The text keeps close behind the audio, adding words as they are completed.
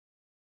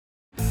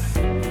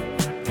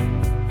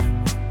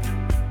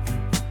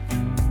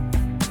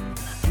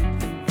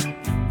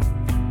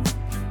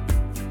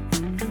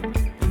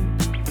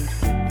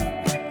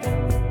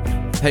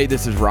Hey,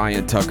 this is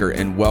Ryan Tucker,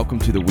 and welcome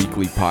to the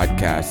weekly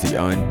podcast,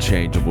 The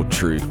Unchangeable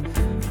Truth.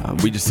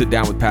 We just sit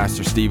down with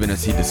Pastor Stephen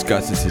as he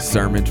discusses his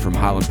sermons from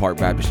Highland Park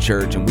Baptist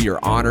Church, and we are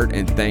honored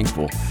and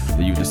thankful that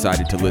you've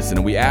decided to listen.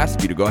 And we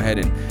ask you to go ahead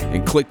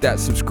and click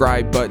that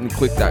subscribe button,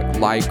 click that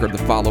like or the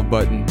follow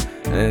button.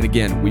 And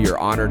again, we are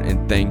honored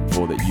and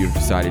thankful that you've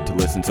decided to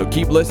listen. So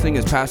keep listening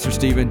as Pastor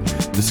Stephen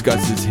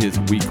discusses his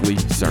weekly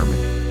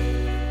sermon.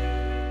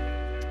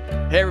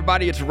 Hey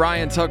everybody, it's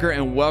Ryan Tucker,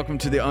 and welcome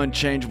to the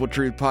Unchangeable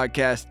Truth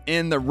Podcast.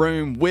 In the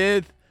room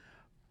with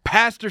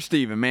Pastor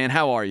Stephen. Man,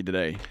 how are you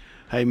today?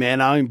 Hey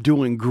man, I'm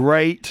doing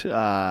great. Still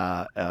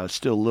a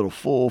little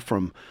full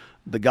from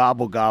the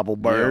gobble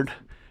bird.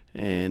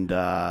 Yep. And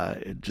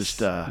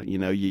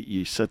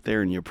you sit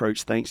there and you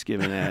approach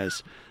Thanksgiving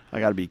as, I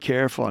got to be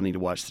careful. I need to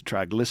watch the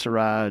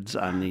triglycerides.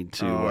 I need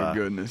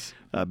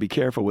to be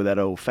careful with that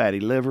old fatty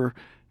liver.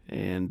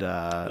 And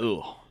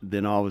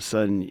then all of a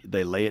sudden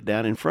they lay it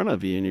down in front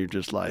of you, and you're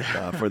just like,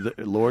 for the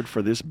Lord,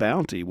 for this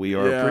bounty, we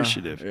are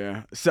appreciative.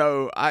 Yeah.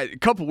 So a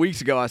couple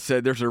weeks ago, I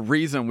said there's a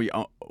reason we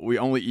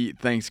only eat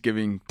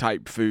Thanksgiving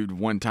type food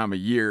one time a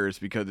year is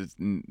because it's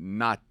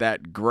not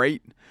that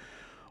great.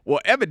 Well,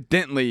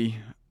 evidently,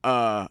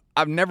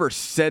 I've never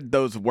said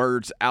those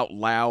words out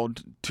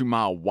loud to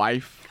my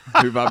wife,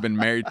 who I've been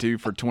married to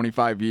for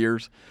 25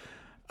 years.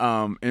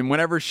 And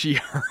whenever she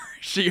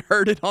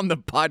heard it on the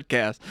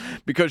podcast,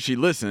 because she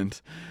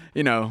listens,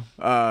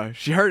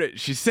 she heard it.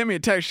 She sent me a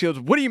text. She goes,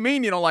 "What do you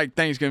mean you don't like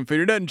Thanksgiving food?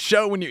 It doesn't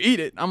show when you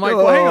eat it." I'm like,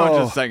 "Well, hang on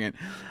just a second.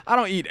 I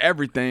don't eat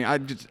everything. I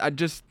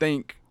just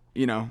think,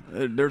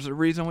 there's a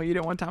reason we eat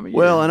it one time a year."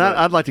 Well, and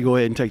I'd like to go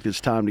ahead and take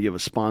this time to give a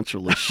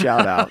sponsorless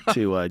shout out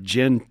to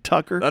Jen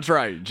Tucker. That's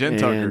right, Jen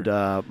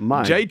Tucker.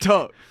 And J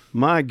Tuck.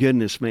 My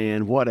goodness,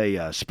 man, what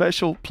a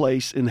special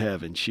place in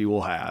heaven she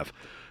will have.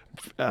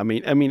 I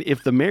mean,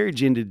 if the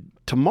marriage ended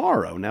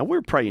tomorrow, now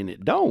we're praying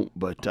it don't,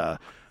 but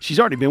she's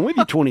already been with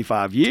you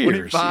 25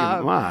 years.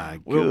 25. My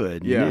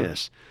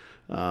goodness.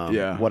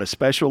 What a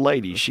special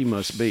lady she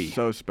must be.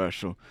 So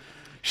special.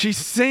 She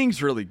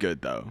sings really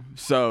good, though.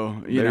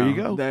 So, there you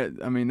go.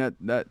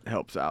 That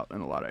helps out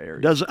in a lot of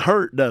areas. Doesn't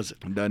hurt, does it?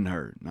 It doesn't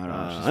hurt.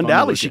 No.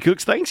 Undoubtedly, she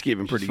cooks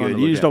Thanksgiving pretty good.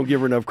 You just don't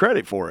give her enough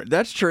credit for it.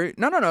 That's true.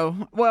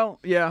 No. Well,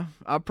 yeah,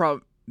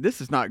 this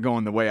is not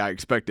going the way I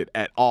expected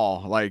at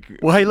all.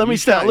 Well, hey, let me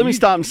stop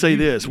and say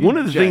this. One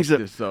of the things that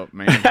this up,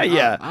 man.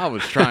 Yeah, I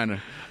was trying to.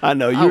 I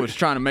know I was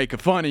trying to make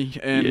it funny,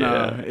 and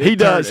he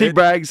does. He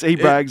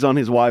brags on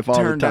his wife all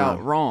the time. Turned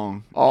out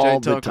wrong. All J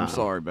Tuck, the time. I'm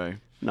sorry, babe.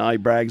 No, he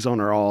brags on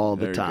her all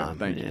the time.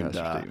 Thank you,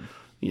 Pastor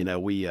Steve.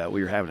 We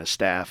were having a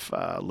staff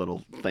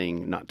little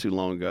thing not too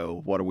long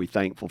ago. What are we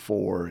thankful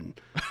for? And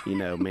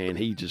man,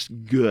 he just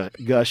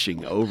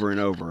gushing over and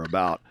over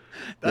about.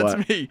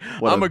 That's me.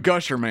 I'm a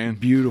gusher, man.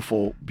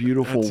 Beautiful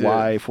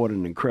wife. What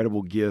an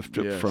incredible gift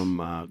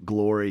from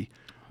Glory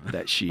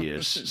that she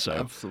is. So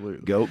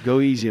absolutely. Go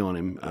easy on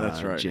him.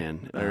 That's right,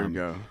 Jen. There you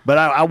go. But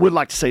I would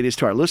like to say this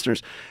to our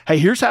listeners. Hey,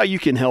 here's how you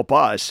can help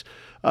us.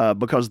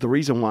 Because the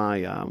reason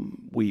why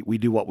we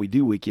do what we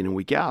do week in and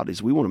week out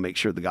is we want to make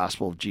sure the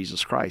gospel of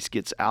Jesus Christ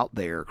gets out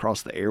there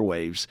across the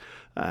airwaves.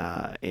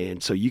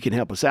 And so you can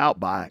help us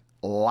out by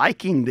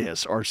liking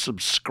this or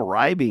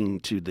subscribing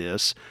to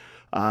this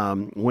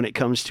when it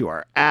comes to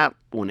our app,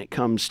 when it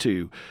comes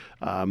to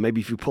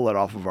maybe if you pull it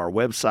off of our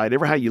website,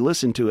 ever how you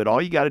listen to it,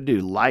 all you got to do,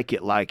 like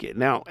it.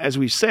 Now, as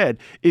we've said,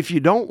 if you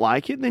don't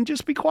like it, then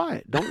just be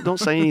quiet. Don't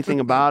say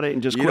anything about it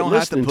and just quit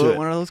listening to it. You don't have to put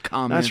one of those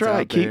comments.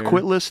 That's right.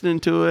 Quit listening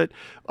to it.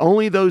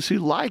 Only those who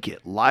like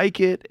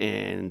it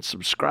and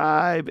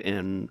subscribe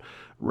and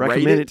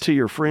recommend it to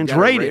your friends.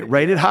 Rate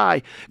it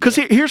high. Because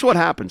here's what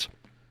happens.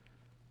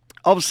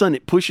 All of a sudden,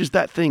 it pushes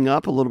that thing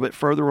up a little bit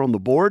further on the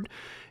board,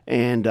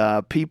 and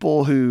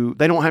people who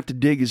they don't have to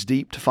dig as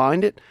deep to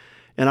find it.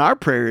 And our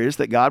prayer is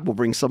that God will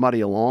bring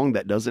somebody along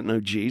that doesn't know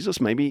Jesus.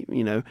 Maybe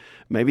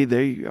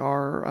they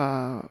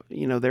are,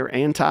 they're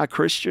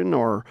anti-Christian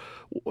or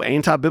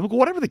anti-biblical,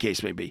 whatever the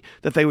case may be,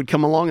 that they would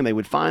come along and they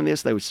would find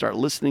this, they would start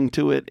listening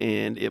to it,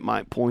 and it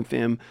might point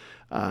them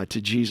to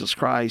Jesus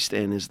Christ.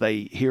 And as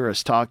they hear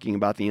us talking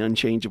about the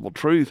unchangeable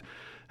truth,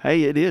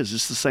 hey,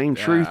 it's the same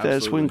truth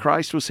as when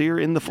Christ was here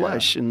in the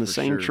flesh, and the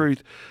same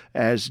truth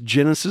as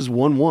Genesis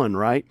 1:1,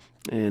 right?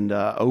 And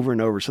over and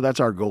over. So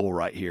that's our goal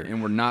right here.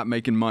 And we're not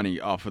making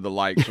money off of the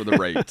likes or the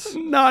rates.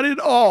 Not at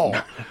all.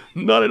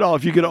 Not at all.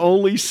 If you could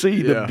only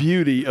see the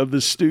beauty of the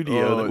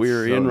studio that we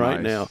are in right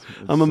now.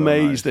 I'm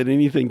amazed that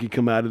anything could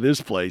come out of this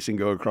place and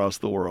go across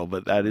the world,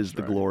 but that is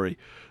the glory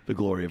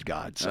of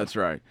God. So. That's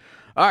right.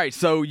 All right,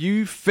 so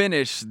you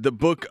finished the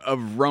book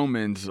of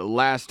Romans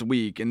last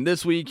week, and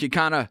this week you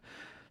kind of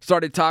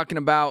started talking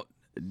about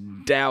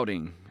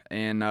doubting.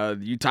 And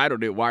you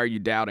titled it, "Why Are You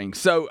Doubting?"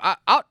 So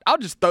I'll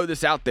just throw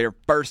this out there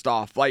first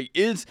off.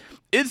 Is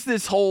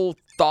this whole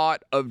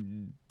thought of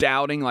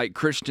doubting, like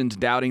Christians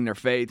doubting their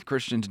faith,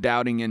 Christians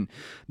doubting in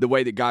the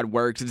way that God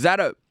works, is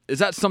that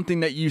something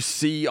that you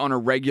see on a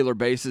regular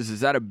basis? Is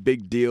that a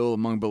big deal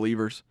among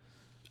believers?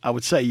 I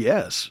would say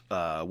yes,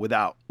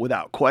 without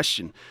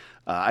question.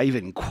 I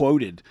even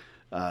quoted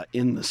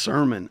in the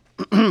sermon,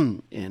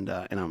 and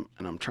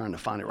I'm trying to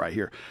find it right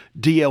here.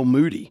 D.L.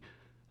 Moody,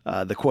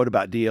 the quote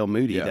about D.L.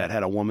 Moody that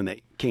had a woman that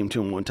came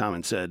to him one time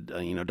and said,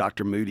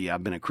 Dr. Moody,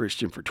 I've been a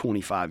Christian for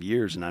 25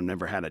 years and I've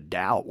never had a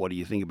doubt. What do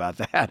you think about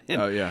that?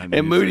 And,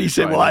 and Moody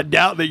said, well, I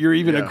doubt that you're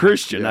even a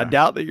Christian. I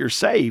doubt that you're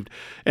saved.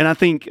 And I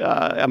think,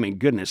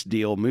 goodness,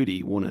 D.L.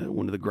 Moody, one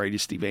of the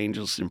greatest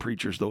evangelists and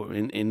preachers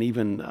and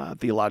even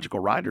theological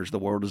writers the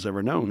world has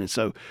ever known. And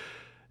so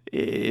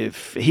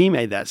if he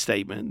made that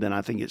statement, then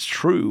I think it's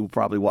true,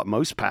 probably what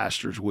most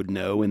pastors would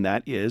know, and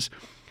that is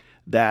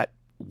that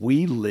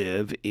we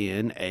live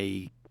in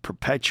a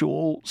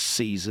perpetual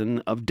season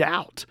of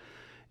doubt,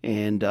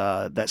 and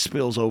that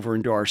spills over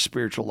into our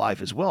spiritual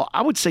life as well.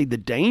 I would say the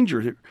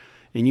danger,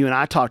 and you and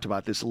I talked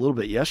about this a little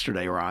bit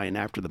yesterday, Ryan,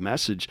 after the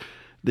message,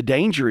 the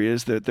danger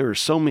is that there are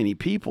so many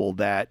people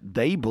that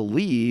they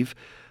believe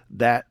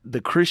that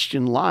the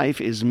Christian life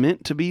is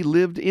meant to be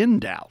lived in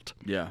doubt.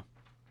 Yeah.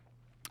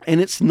 And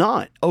it's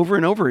not. Over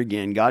and over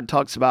again, God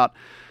talks about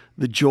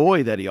the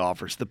joy that he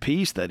offers, the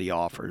peace that he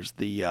offers,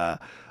 the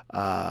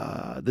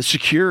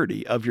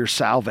security of your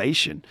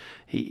salvation.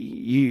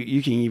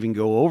 You can even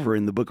go over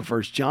in the book of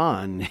 1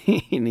 John,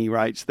 and he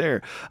writes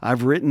there,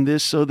 I've written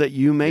this so that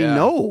you may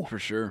know. For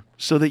sure.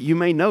 So that you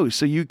may know,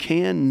 so you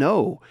can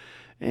know.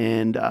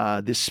 And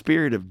this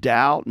spirit of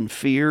doubt and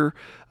fear.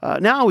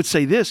 Now, I would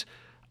say this.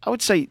 I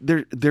would say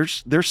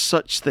there's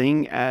such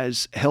thing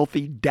as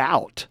healthy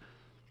doubt.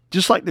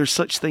 Just like there's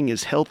such thing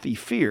as healthy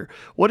fear.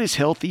 What is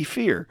healthy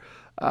fear?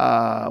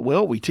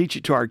 Well, we teach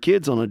it to our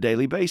kids on a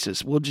daily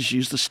basis. We'll just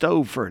use the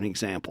stove for an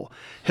example.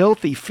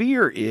 Healthy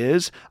fear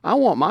is, I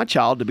want my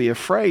child to be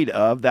afraid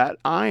of that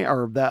eye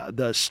or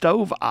the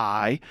stove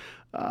eye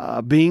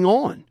being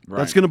on. Right.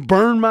 That's going to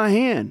burn my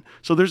hand.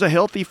 So there's a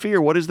healthy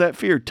fear. What is that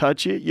fear?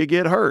 Touch it, you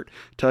get hurt.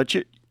 Touch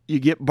it, you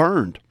get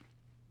burned.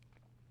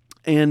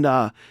 And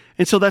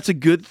so that's a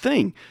good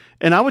thing.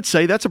 And I would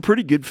say that's a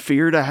pretty good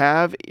fear to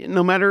have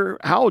no matter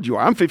how old you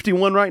are. I'm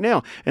 51 right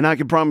now, and I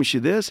can promise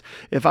you this,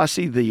 if I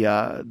see we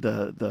have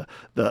a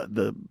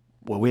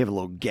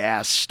little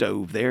gas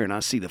stove there, and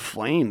I see the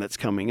flame that's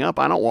coming up,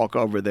 I don't walk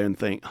over there and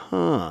think,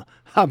 I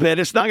bet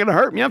it's not going to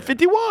hurt me. I'm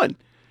 51.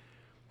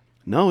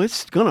 No,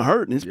 it's going to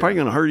hurt, and it's probably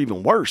going to hurt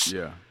even worse.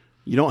 Yeah.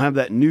 You don't have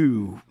that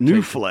new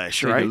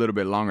flesh, right? Take a little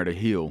bit longer to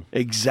heal.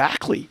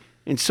 Exactly.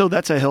 And so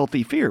that's a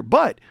healthy fear.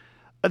 But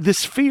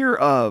this fear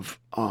of,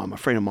 I'm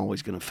afraid I'm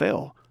always going to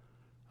fail.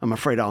 I'm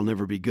afraid I'll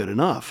never be good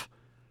enough.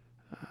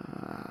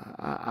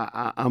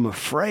 I'm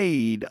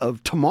afraid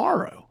of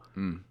tomorrow.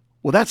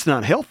 Well, that's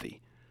not healthy.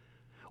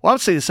 Well, I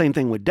would say the same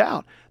thing with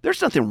doubt.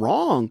 There's nothing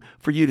wrong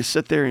for you to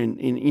sit there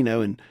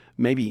and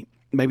maybe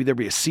there'll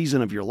be a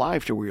season of your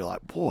life to where you're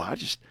like, boy,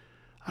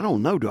 I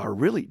don't know. Do I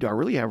really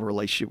have a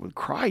relationship with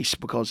Christ?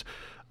 Because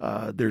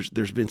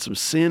there's been some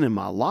sin in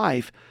my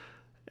life.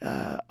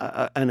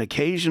 An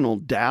occasional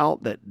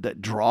doubt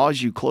that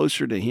draws you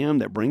closer to him,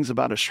 that brings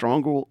about a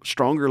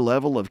stronger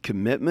level of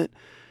commitment.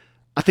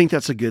 I think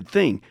that's a good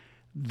thing.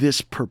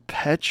 This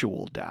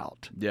perpetual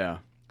doubt,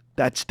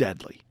 that's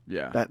deadly.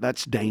 Yeah,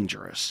 that's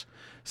dangerous.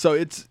 So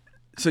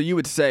you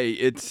would say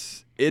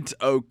it's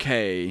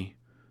okay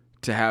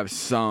to have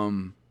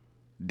some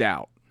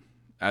doubt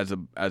as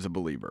a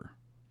believer.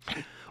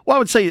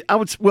 Well,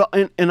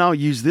 and I'll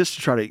use this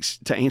to try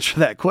to answer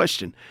that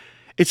question.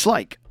 It's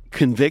like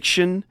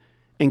conviction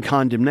and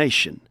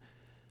condemnation.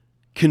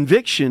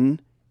 Conviction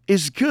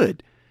is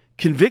good.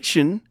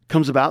 Conviction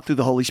comes about through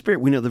the Holy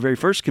Spirit. We know the very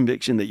first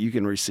conviction that you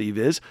can receive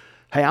is,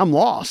 hey, I'm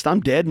lost.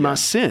 I'm dead in my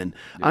sin.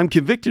 Yeah. I'm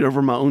convicted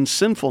over my own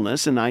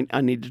sinfulness, and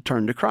I need to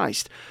turn to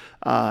Christ.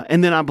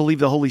 And then I believe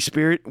the Holy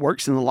Spirit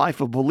works in the life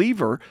of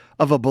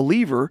a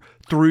believer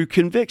through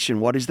conviction.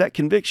 What is that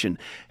conviction?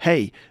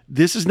 Hey,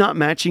 this is not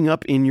matching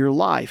up in your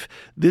life.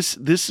 This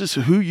is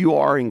who you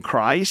are in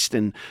Christ,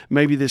 and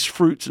maybe this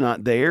fruit's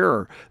not there,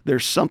 or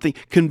there's something.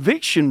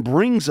 Conviction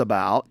brings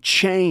about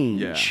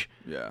change.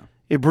 Yeah.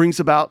 It brings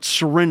about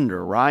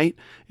surrender, right?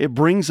 It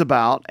brings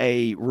about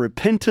a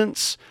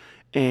repentance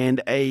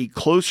and a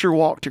closer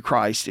walk to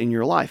Christ in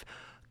your life.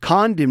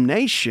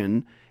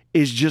 Condemnation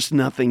is just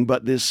nothing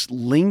but this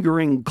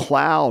lingering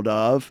cloud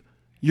of,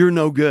 you're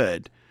no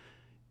good.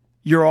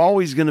 You're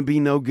always going to be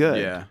no good.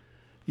 Yeah.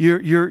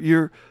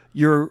 You're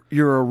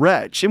a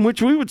wretch. In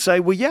which we would say,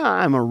 well, yeah,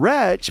 I'm a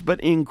wretch, but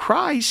in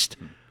Christ,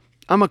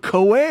 I'm a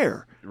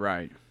co-heir.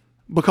 Right.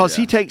 Because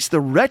he takes the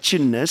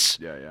wretchedness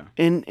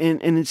and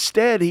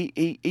instead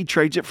he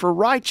trades it for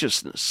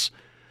righteousness.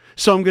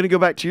 So I'm going to go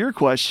back to your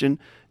question.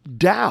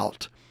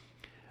 Doubt.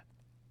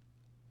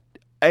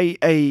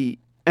 An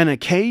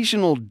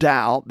occasional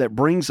doubt that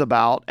brings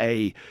about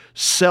a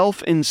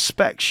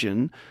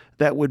self-inspection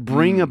that would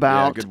bring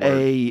about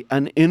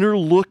an inner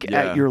look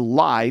at your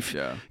life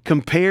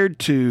compared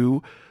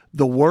to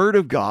the Word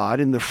of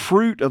God and the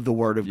fruit of the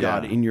Word of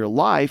God in your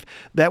life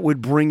that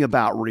would bring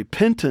about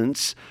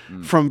repentance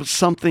from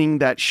something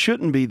that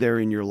shouldn't be there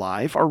in your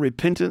life, or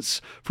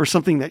repentance for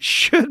something that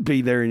should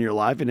be there in your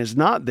life and is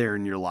not there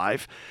in your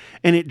life.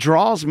 And it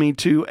draws me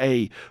to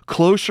a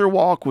closer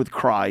walk with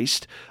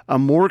Christ, a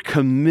more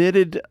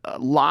committed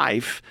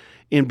life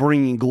in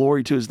bringing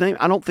glory to his name.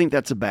 I don't think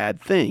that's a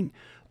bad thing.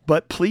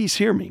 But please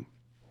hear me.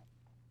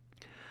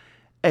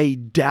 A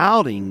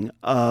doubting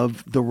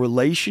of the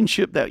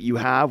relationship that you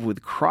have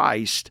with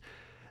Christ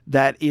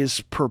that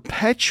is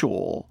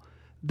perpetual,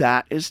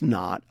 that is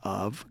not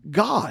of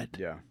God.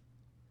 Yeah.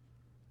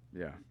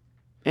 Yeah.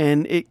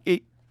 And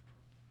it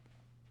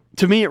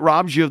to me, it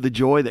robs you of the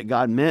joy that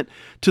God meant,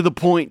 to the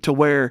point to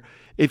where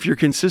if you're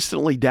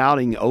consistently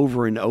doubting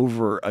over and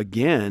over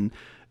again,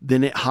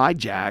 then it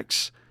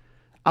hijacks.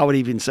 I would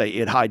even say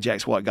it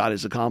hijacks what God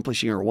is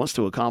accomplishing or wants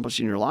to accomplish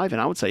in your life. And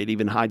I would say it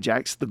even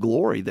hijacks the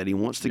glory that he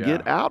wants to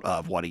get out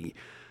of what he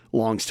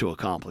longs to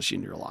accomplish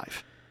in your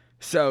life.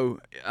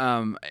 So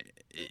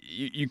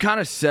you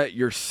kind of set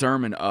your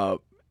sermon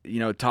up,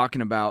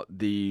 talking about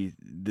the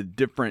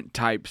different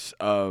types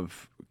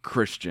of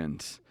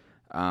Christians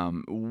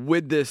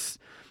with this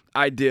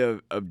idea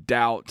of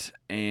doubt.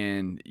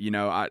 And,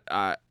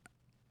 I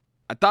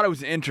thought it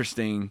was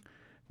interesting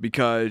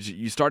because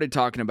you started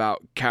talking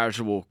about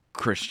casual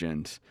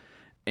Christians,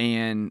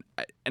 and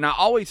I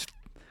always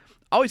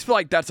feel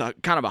like that's a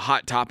kind of a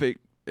hot topic,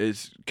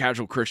 is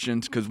casual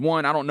Christians, because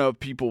one, I don't know if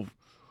people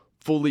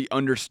fully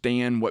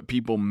understand what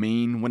people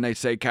mean when they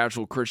say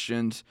casual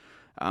Christians.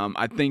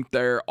 I think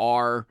there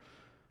are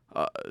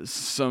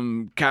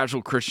some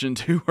casual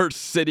Christians who are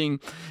sitting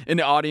in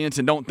the audience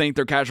and don't think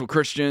they're casual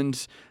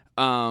Christians.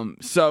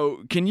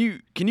 So can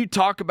you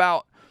talk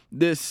about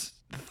this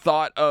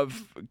thought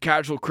of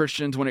casual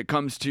Christians when it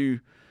comes to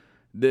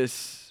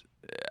this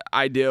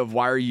idea of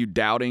why are you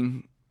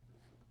doubting?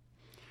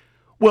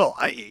 Well,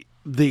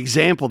 the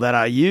example that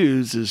I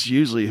use is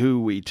usually who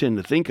we tend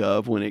to think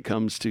of when it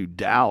comes to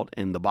doubt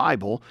in the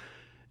Bible,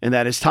 and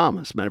that is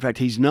Thomas. Matter of fact,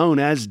 he's known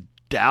as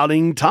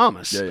Doubting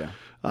Thomas.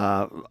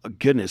 Yeah.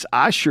 Goodness,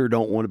 I sure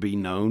don't want to be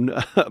known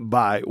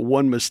by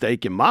one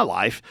mistake in my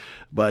life,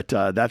 but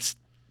that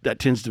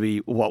tends to be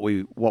what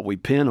we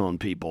pin on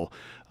people,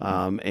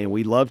 and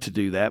we love to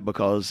do that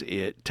because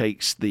it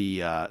takes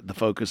the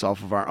focus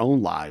off of our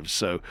own lives.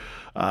 So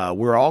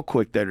we're all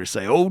quick there to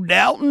say, "Oh,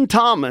 Doubting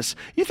Thomas."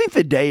 You think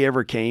the day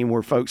ever came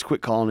where folks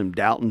quit calling him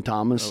Doubting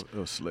Thomas? It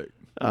was slick.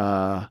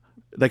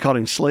 They called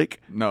him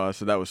Slick. No, I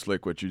said that was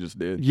slick what you just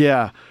did.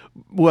 Yeah.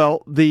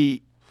 Well,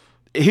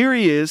 here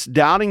he is,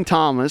 Doubting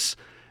Thomas,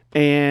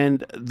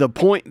 and the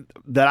point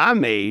that I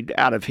made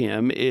out of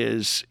him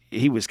is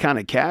he was kind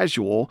of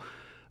casual,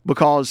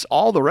 because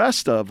all the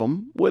rest of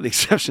them, with the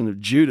exception of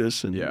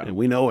Judas, and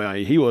we know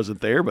he wasn't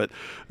there, but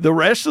the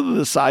rest of the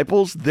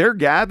disciples, they're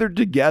gathered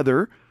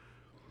together.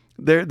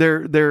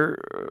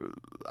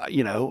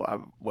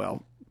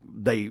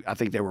 I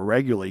think they were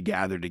regularly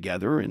gathered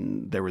together,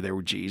 and they were there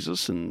with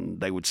Jesus,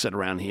 and they would sit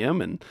around him,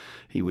 and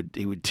he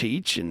would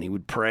teach, and he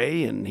would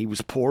pray, and he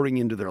was pouring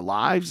into their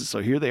lives. And so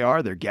here they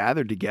are, they're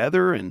gathered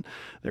together, and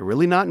they're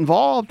really not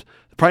involved.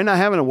 Probably not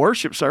having a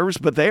worship service,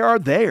 but they are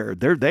there.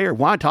 They're there.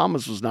 Why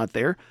Thomas was not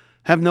there,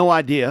 have no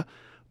idea.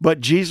 But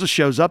Jesus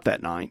shows up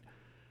that night.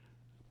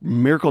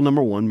 Miracle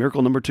number one.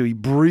 Miracle number two, he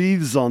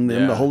breathes on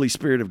them the Holy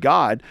Spirit of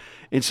God.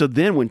 And so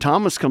then when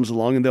Thomas comes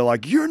along and they're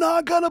like, "You're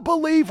not going to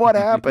believe what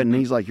happened." And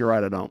he's like, "You're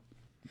right, I don't."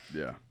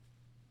 Yeah.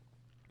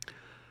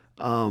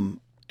 And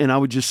I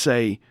would just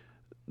say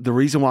the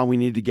reason why we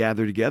need to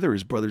gather together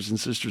as brothers and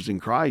sisters in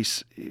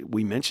Christ,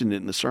 we mentioned it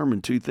in the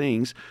sermon, two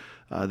things.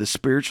 The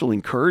spiritual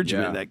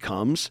encouragement that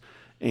comes.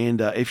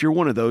 And if you're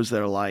one of those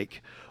that are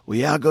like, "Well,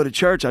 yeah, I go to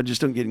church, I just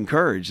don't get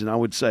encouraged." And I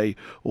would say,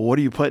 well, what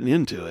are you putting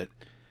into it?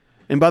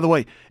 And by the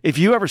way, if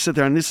you ever sit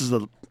there, and this is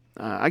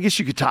I guess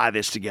you could tie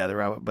this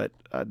together, but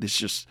this is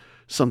just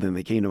something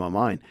that came to my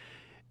mind.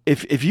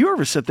 If you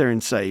ever sit there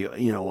and say,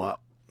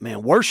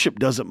 man, worship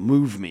doesn't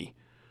move me.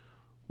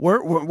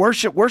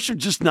 Worship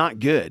just not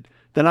good.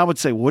 Then I would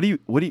say, what do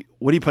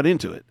you put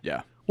into it?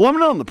 Yeah. Well, I'm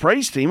not on the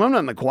praise team. I'm not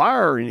in the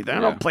choir or anything.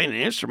 I'm not playing an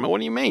instrument. What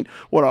do you mean?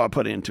 What do I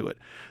put into it?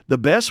 The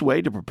best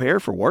way to prepare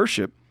for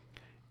worship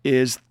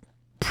is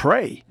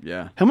pray.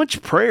 Yeah. How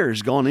much prayer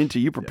has gone into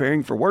you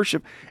preparing for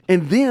worship?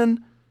 And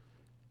then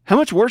how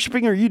much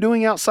worshiping are you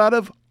doing outside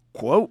of,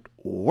 quote,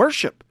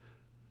 worship?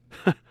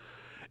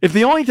 If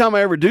the only time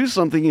I ever do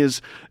something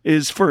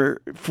is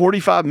for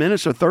 45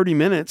 minutes or 30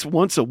 minutes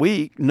once a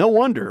week, no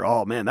wonder,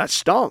 oh man, that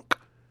stunk.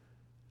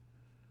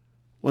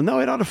 Well, no,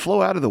 it ought to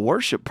flow out of the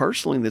worship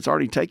personally that's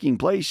already taking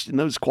place in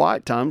those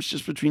quiet times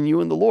just between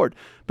you and the Lord.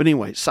 But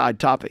anyway, side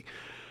topic.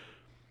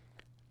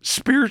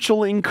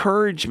 Spiritual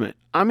encouragement.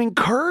 I'm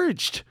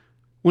encouraged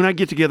when I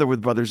get together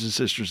with brothers and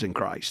sisters in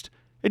Christ.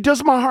 It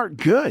does my heart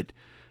good.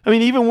 I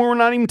mean, even when we're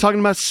not even talking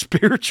about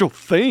spiritual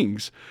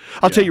things.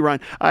 I'll tell you, Ryan,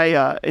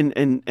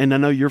 and I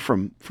know you're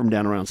from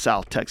down around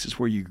South Texas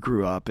where you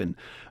grew up, and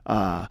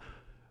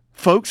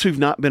folks who've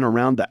not been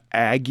around the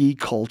Aggie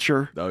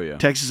culture,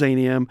 Texas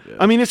A&M,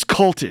 I mean, it's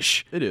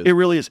cultish. It is. It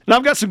really is. And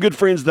I've got some good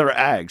friends that are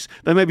Ags.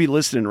 They may be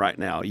listening right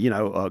now.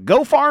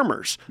 Go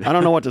Farmers. I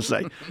don't know what to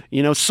say.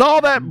 Saw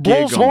that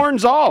bull's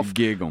horns off.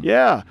 Gig 'em.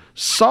 Yeah.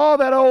 Saw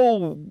that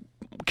old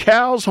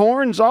cow's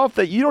horns off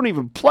that you don't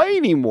even play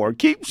anymore.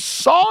 Keep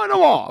sawing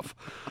them off.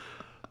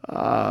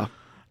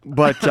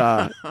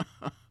 But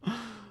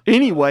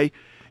anyway,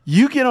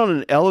 You get on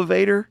an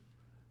elevator,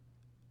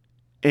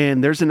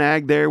 and there's an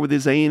ag there with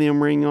his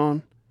A&M ring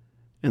on,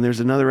 and there's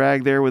another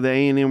ag there with the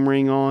A&M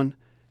ring on,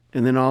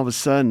 and then all of a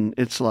sudden,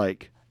 it's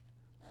like,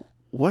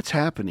 what's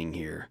happening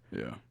here?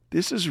 Yeah.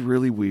 This is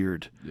really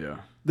weird. Yeah.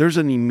 There's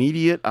an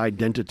immediate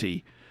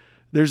identity.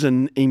 There's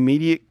an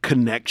immediate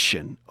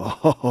connection.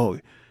 Oh,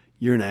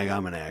 you're an ag,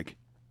 I'm an ag.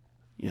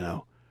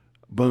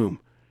 Boom.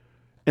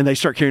 And they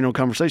start carrying on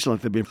conversation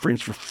like they've been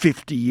friends for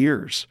 50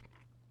 years.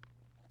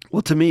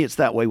 Well, to me, it's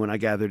that way when I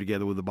gather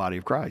together with the body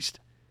of Christ.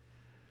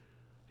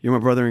 You're my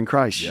brother in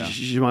Christ. Yeah.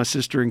 She's my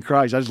sister in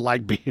Christ. I just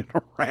like being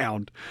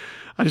around.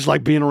 I just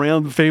like being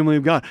around the family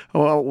of God.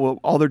 Well,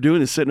 all they're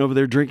doing is sitting over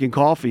there drinking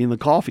coffee in the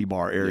coffee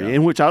bar area,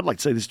 in which I'd like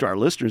to say this to our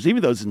listeners,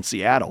 even those in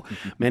Seattle.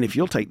 Man, if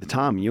you'll take the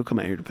time and you'll come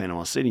out here to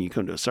Panama City and you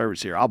come to a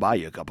service here, I'll buy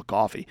you a cup of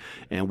coffee.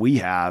 And we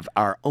have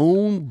our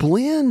own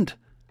blend.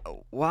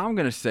 Well, I'm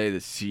going to say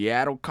that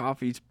Seattle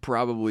coffee's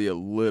probably a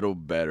little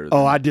better than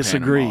I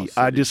disagree.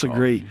 Panama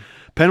City coffee.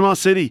 Panama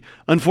City,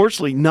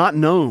 unfortunately, not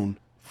known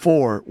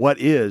for what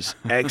is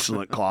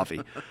excellent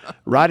coffee.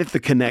 Right at the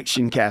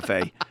Connection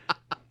Cafe.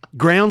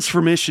 Grounds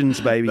for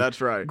missions, baby.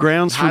 That's right.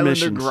 Grounds for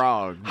missions.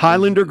 Grog.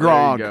 Highlander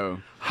Grog. There you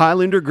go.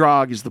 Highlander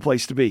Grog is the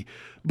place to be.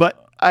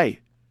 But, hey,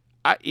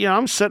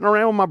 I'm sitting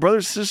around with my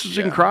brothers and sisters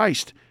in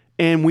Christ,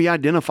 and we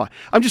identify.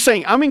 I'm just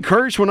saying, I'm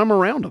encouraged when I'm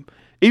around them.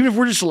 Even if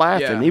we're just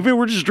laughing, even if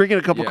we're just drinking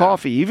a cup of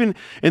coffee, and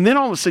then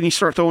all of a sudden you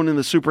start throwing in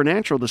the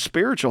supernatural, the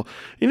spiritual.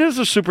 There's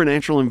a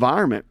supernatural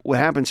environment. What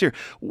happens here?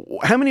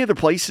 How many other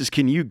places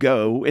can you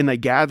go and they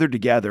gather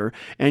together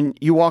and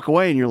you walk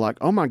away and you're like,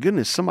 oh my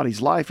goodness,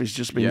 somebody's life has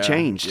just been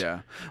changed.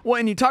 Yeah. Well,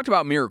 and you talked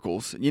about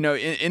miracles.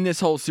 In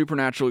this whole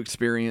supernatural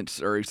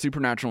experience or a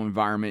supernatural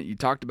environment, you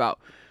talked about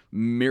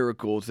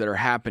miracles that are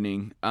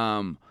happening.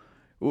 And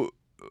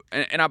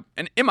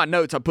in my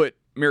notes, I put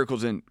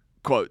miracles in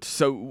quotes.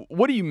 So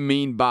what do you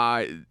mean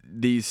by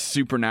these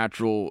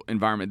supernatural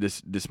environment,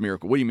 this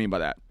miracle? What do you mean by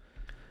that?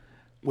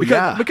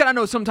 Because I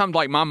know sometimes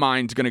like my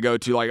mind's going to go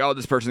to like, oh,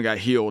 this person got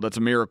healed. That's a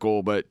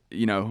miracle. But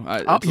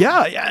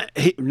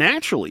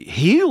naturally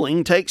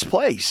healing takes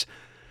place.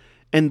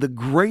 And the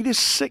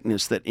greatest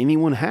sickness that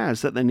anyone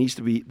has that they need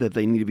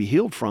to be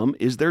healed from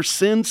is their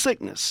sin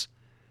sickness.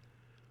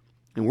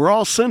 And we're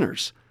all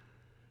sinners.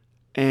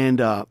 And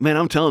man,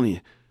 I'm telling you,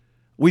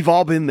 we've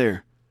all been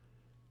there.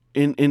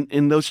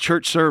 In those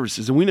church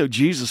services, and we know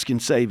Jesus can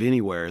save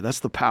anywhere. That's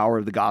the power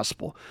of the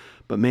gospel.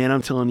 But man,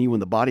 I'm telling you, when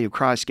the body of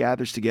Christ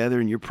gathers together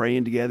and you're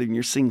praying together and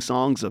you're singing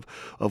songs of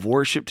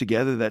worship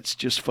together, that's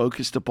just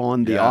focused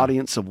upon the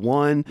audience of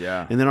one.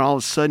 Yeah. And then all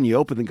of a sudden you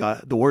open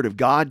the Word of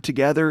God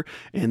together,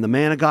 and the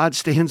man of God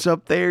stands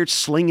up there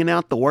slinging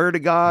out the Word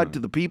of God to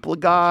the people of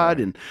God.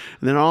 Right. And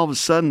then all of a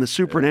sudden the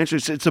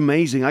supernatural, it's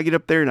amazing. I get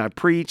up there and I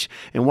preach,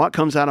 and what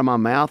comes out of my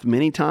mouth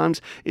many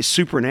times is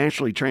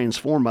supernaturally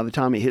transformed by the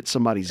time it hits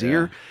somebody's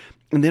ear.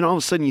 And then all of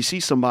a sudden you see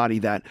somebody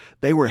that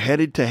they were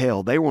headed to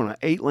hell. They were on an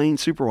 8-lane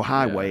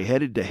superhighway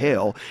headed to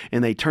hell,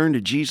 and they turned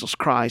to Jesus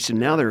Christ, and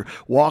now they're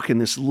walking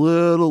this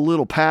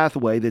little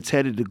pathway that's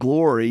headed to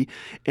glory,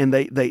 and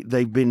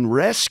they've been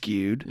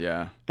rescued.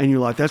 Yeah. And you're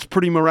like, that's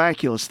pretty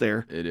miraculous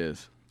there. It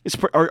is.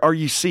 Or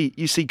you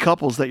see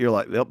couples that you're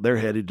like, well, they're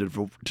headed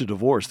to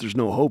divorce. There's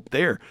no hope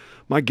there.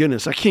 My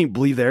goodness, I can't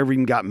believe they ever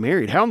even got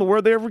married. How in the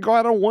world they ever go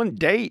out on one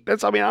date?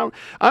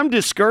 I'm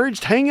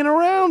discouraged hanging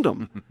around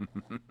them.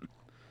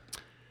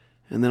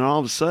 And then all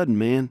of a sudden,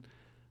 man,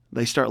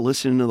 they start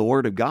listening to the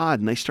Word of God,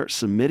 and they start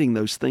submitting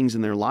those things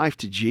in their life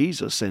to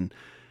Jesus, and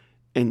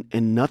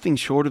nothing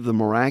short of the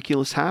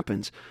miraculous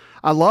happens.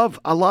 I love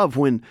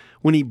when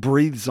He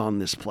breathes on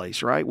this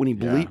place, right? When He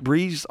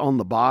breathes on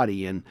the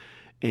body, and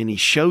He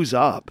shows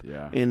up.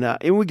 Yeah.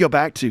 And we go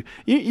back to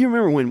you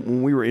remember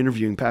when we were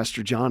interviewing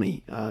Pastor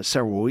Johnny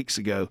several weeks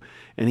ago,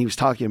 and he was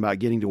talking about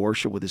getting to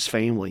worship with his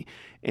family,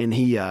 and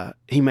he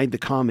made the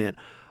comment.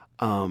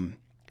 And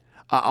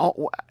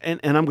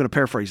I'm going to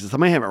paraphrase this. I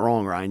may have it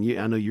wrong, Ryan.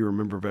 I know you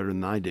remember better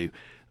than I do.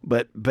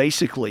 But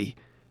basically,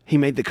 he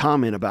made the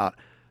comment about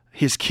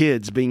his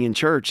kids being in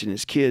church, and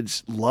his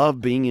kids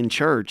love being in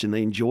church, and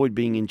they enjoyed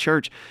being in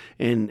church.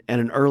 And at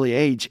an early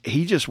age,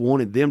 he just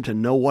wanted them to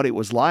know what it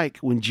was like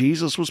when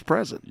Jesus was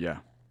present. Yeah.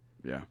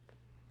 Yeah.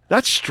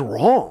 That's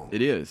strong.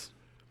 It is.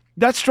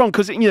 That's strong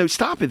because,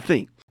 stop and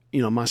think.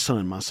 My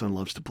son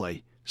loves to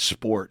play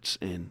sports,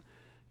 and,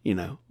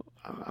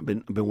 I've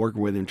been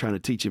working with him, trying to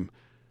teach him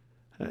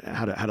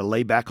how to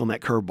lay back on that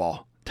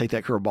curveball, take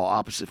that curveball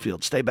opposite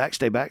field, stay back,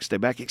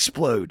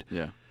 explode.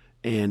 Yeah.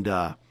 And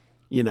oh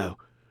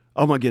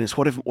my goodness,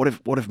 what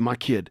if my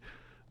kid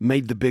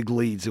made the big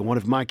leads, and what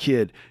if my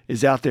kid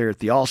is out there at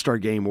the All-Star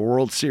game or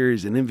World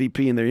Series and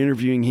MVP, and they're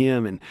interviewing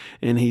him,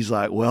 and he's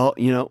like, well,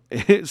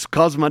 it's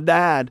because my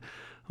dad.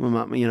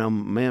 My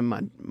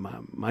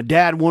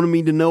dad wanted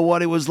me to know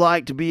what it was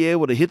like to be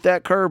able to hit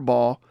that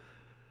curveball.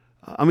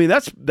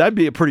 That'd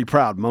be a pretty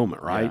proud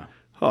moment, right? Yeah.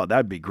 Oh,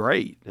 that'd be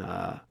great.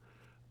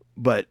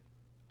 But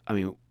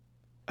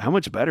how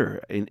much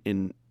better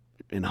in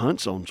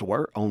Hunt's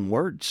own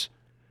words?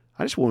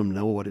 I just want him to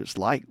know what it's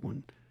like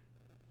when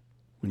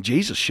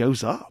Jesus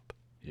shows up.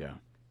 Yeah.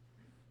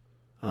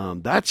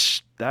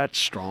 That's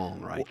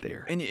strong right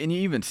there. And you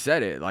even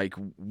said it, like,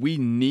 we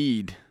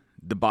need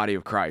the body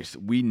of Christ.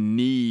 We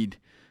need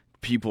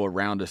people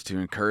around us to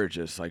encourage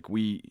us. Like,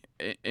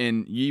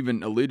 and you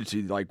even alluded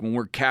to, like, when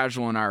we're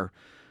casual in our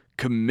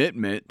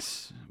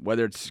commitments,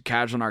 whether it's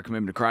casual in our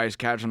commitment to Christ,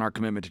 casual in our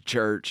commitment to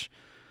church,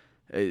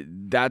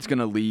 that's going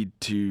to lead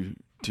to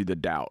the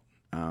doubt.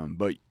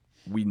 But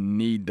we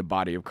need the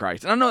body of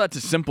Christ. And I know that's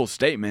a simple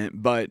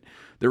statement, but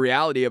the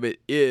reality of it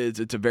is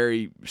it's a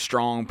very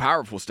strong,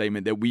 powerful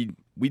statement that we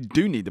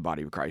do need the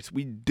body of Christ.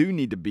 We do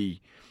need to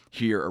be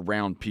here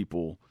around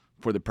people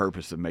for the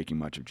purpose of making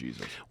much of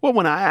Jesus. Well,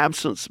 when I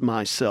absence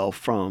myself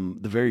from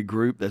the very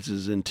group that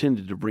is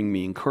intended to bring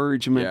me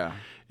encouragement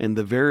and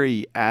the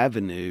very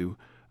avenue,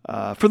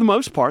 for the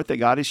most part, that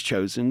God has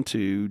chosen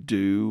to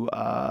do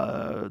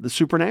the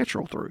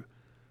supernatural through,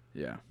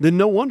 then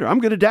no wonder I'm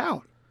going to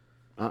doubt.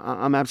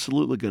 I'm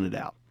absolutely going to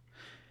doubt.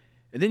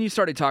 And then you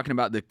started talking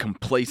about the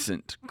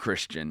complacent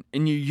Christian,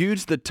 and you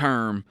used the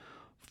term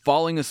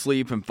falling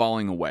asleep and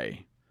falling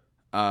away.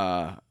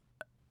 And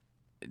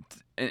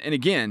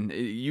again,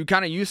 you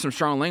kind of used some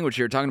strong language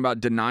here, talking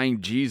about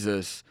denying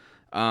Jesus.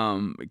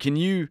 Can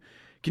you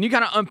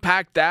kind of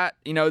unpack that?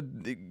 You know,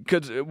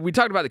 because we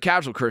talked about the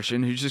casual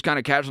Christian who's just kind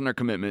of casual in their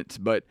commitments,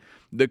 but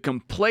the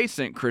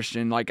complacent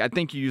Christian, like, I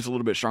think you use a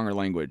little bit stronger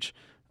language.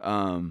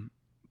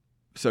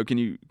 So can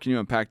you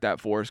unpack that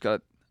for us?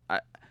 Because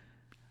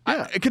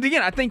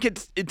again, I think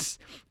it's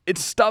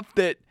stuff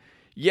that,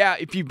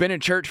 if you've been in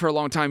church for a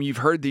long time, you've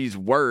heard these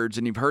words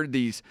and you've heard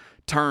these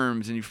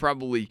terms and you've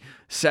probably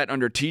sat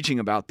under teaching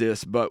about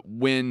this. But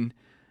when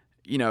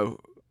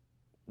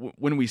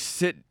we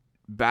sit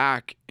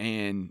back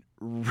and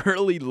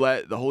really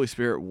let the Holy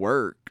Spirit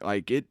work,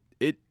 like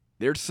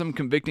there's some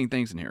convicting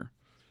things in here.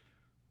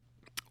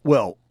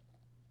 Well,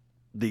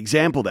 the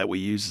example that we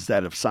use is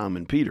that of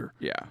Simon Peter.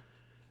 Yeah.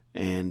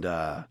 And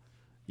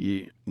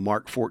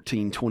Mark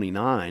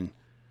 14:29,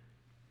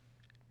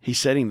 he's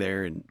sitting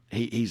there and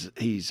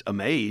he's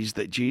amazed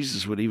that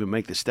Jesus would even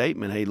make the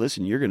statement, "Hey,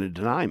 listen, you're going to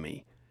deny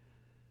me."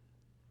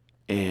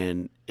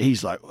 And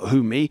he's like,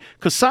 "Who, me?"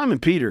 Because Simon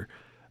Peter,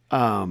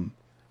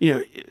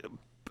 Peter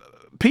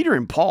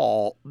and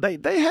Paul,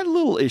 they had a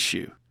little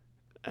issue.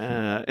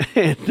 Paul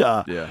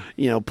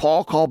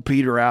called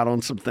Peter out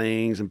on some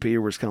things, and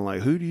Peter was kind of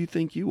like, "Who do you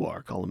think you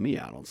are, calling me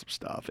out on some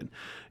stuff?" And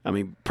I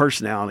mean,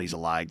 personalities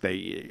alike.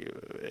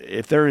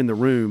 If they're in the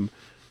room,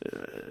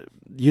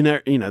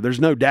 there's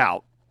no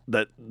doubt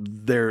that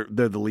they're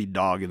the lead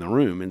dog in the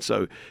room. And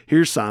so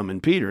here's Simon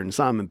Peter, and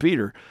Simon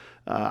Peter,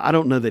 I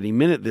don't know that he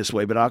meant it this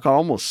way, but I could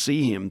almost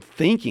see him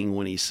thinking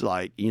when he's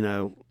like,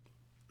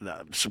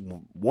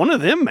 one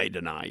of them may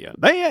deny you.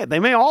 They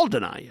may all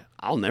deny you.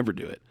 I'll never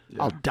do it.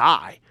 Yeah.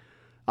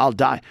 I'll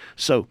die.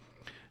 So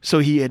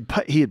he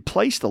had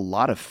placed a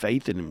lot of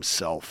faith in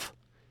himself.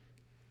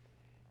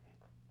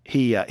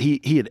 He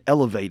had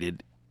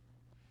elevated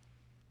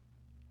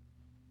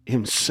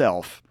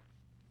himself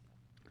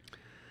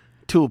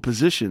to a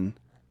position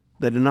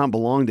that did not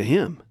belong to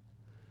him.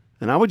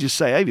 And I would just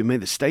say, Avi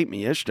made the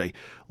statement yesterday,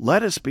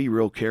 let us be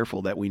real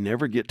careful that we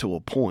never get to a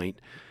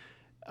point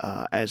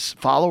as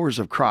followers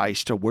of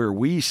Christ to where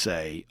we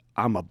say,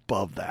 I'm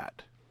above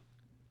that.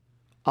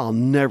 I'll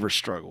never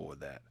struggle with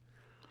that.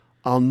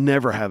 I'll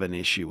never have an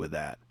issue with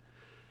that.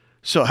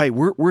 So, hey,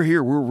 we're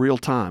here. We're real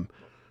time.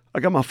 I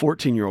got my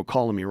 14-year-old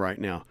calling me right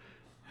now.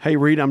 Hey,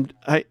 Reed,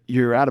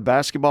 you're out of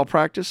basketball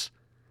practice?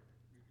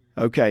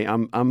 Okay,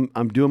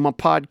 I'm doing my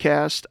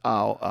podcast.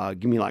 I'll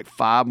give me like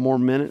 5 more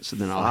minutes, and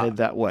then I'll head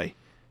that way.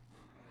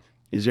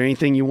 Is there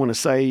anything you want to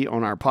say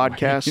on our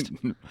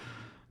podcast?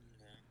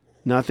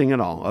 Nothing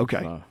at all.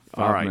 Okay.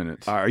 5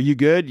 minutes. Are you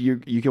good?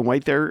 You can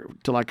wait there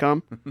till I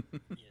come? Yes,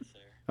 sir.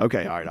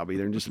 Okay, all right. I'll be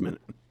there in just a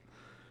minute.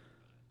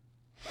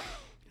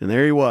 And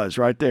there he was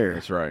right there.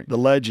 That's right. The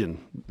legend.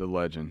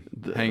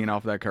 Hanging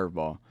off that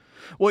curveball.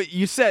 Well,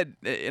 you said,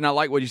 and I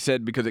like what you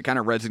said because it kind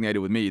of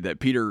resonated with me, that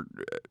Peter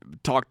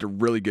talked a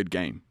really good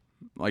game.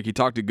 Like, he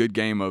talked a good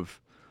game of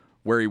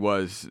where he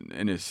was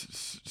in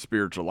his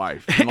spiritual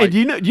life. And do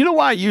you know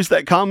why I used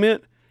that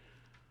comment?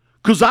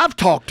 Because I've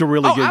talked a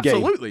really good game.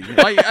 Absolutely.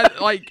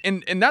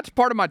 And that's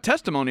part of my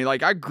testimony.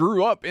 Like, I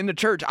grew up in the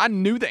church. I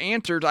knew the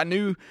answers. I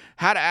knew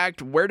how to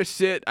act, where to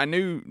sit. I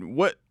knew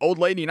what old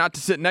lady not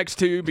to sit next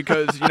to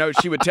because,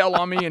 she would tell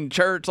on me in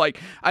church. Like,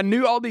 I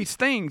knew all these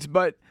things,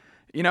 but,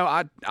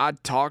 I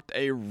talked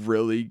a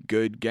really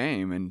good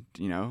game, and,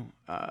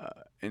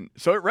 and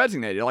so it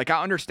resonated. Like,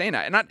 I understand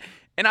that.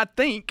 And I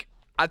think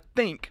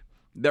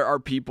there are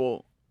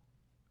people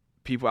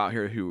out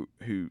here who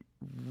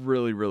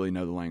really, really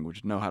know the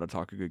language, know how to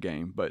talk a good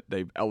game, but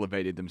they've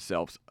elevated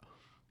themselves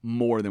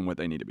more than what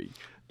they need to be.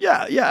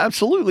 Yeah,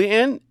 absolutely.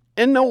 And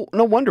no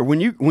wonder when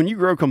you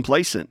grow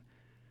complacent,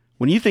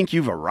 when you think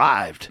you've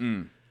arrived,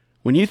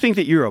 when you think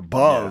that you're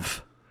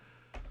above,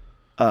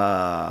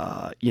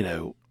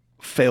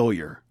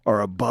 failure or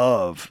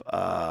above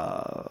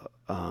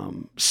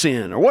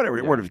sin or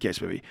whatever the case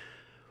may be.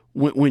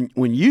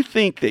 When you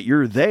think that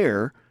you're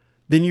there,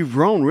 then you've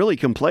grown really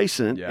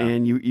complacent, Yeah.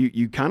 and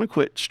you kind of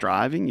quit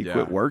striving, you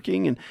quit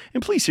working. And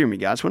please hear me,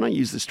 guys, when I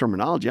use this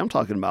terminology, I'm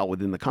talking about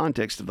within the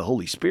context of the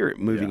Holy Spirit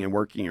moving and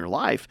working in your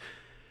life.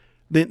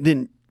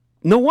 Then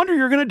no wonder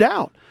you're going to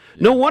doubt.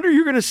 Yeah. No wonder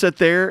you're going to sit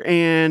there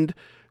and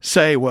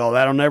say, well,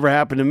 that'll never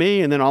happen to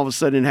me. And then all of a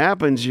sudden it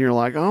happens, and you're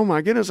like, oh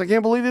my goodness, I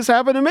can't believe this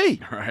happened to me.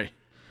 Right.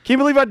 Can't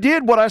believe I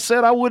did what I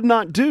said I would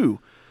not do.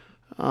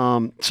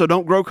 So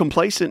don't grow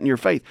complacent in your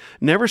faith.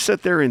 Never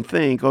sit there and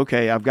think,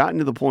 okay, I've gotten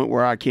to the point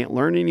where I can't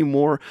learn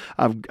anymore.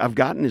 I've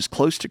gotten as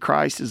close to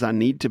Christ as I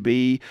need to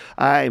be.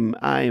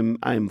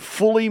 I'm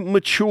fully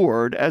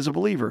matured as a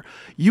believer.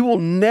 You will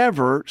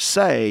never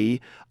say,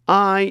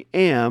 I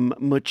am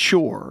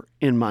mature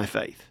in my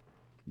faith.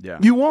 Yeah.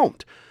 You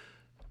won't.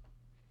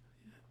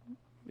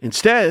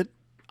 Instead,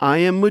 I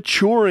am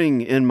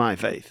maturing in my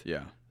faith.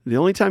 Yeah. The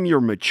only time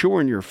you're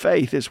mature in your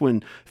faith is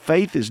when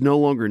faith is no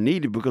longer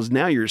needed, because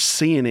now you're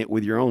seeing it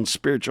with your own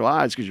spiritual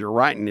eyes because you're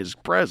right in His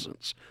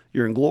presence.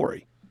 You're in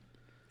glory.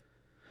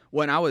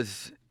 When I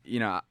was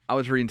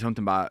reading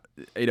something about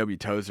A.W.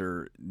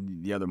 Tozer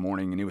the other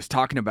morning, and he was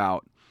talking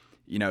about,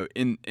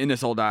 in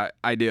this old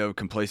idea of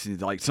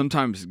complacency, like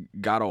sometimes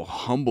God will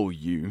humble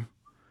you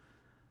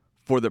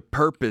for the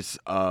purpose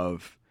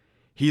of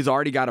He's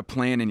already got a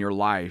plan in your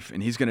life,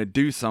 and He's going to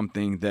do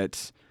something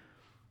that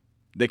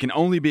can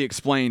only be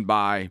explained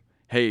by,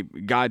 hey,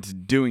 God's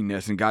doing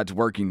this and God's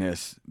working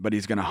this, but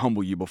He's going to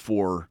humble you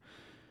before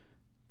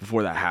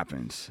that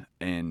happens.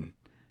 And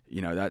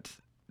that's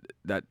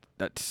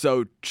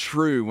so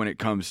true when it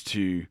comes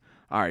to,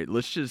 all right,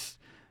 let's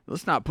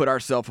not put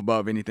ourselves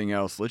above anything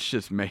else. Let's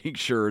just make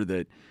sure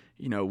that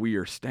we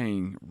are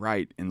staying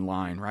right in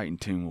line, right in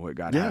tune with what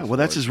God has. Yeah, well,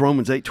 that's His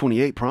Romans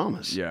 8:28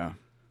 promise. Yeah,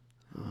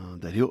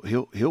 that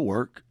He'll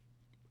work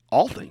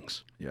all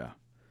things. Yeah,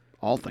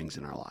 all things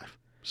in our life.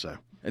 So,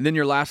 and then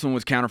your last one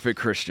was counterfeit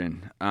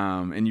Christian,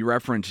 and you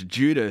referenced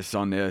Judas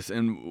on this.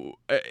 And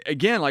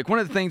again, like one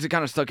of the things that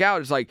kind of stuck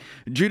out is like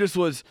Judas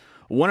was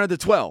one of the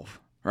 12,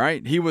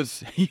 right? He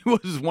was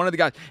one of the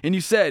guys, and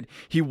you said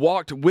he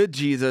walked with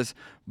Jesus,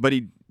 but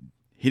he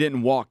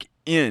didn't walk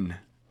in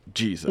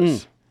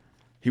Jesus.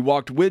 He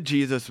walked with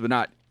Jesus, but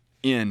not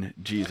in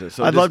Jesus.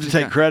 So I'd love to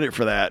take credit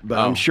for that, but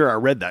I'm sure I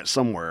read that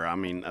somewhere. I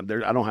mean, I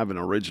don't have an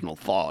original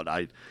thought.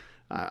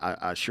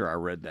 I sure I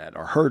read that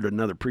or heard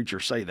another preacher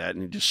say that,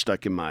 and it just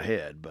stuck in my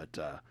head. But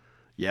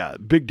yeah,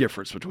 big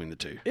difference between the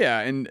two. Yeah,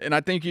 and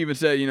I think you even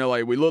said,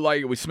 like we look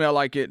like it, we smell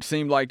like it,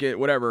 seem like it,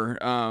 whatever.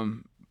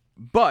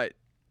 But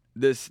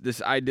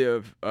this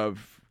idea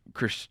of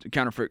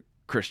counterfeit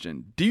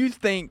Christian, do you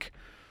think?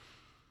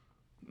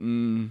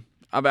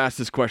 I've asked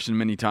this question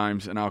many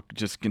times, and I'll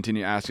just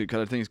continue to ask it because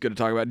I think it's good to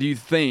talk about. Do you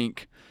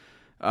think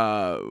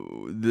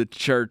the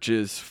church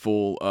is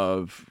full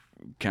of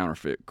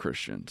counterfeit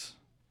Christians?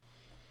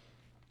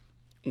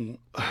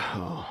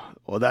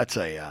 Well, that's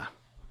that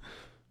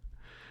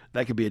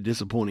could be a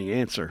disappointing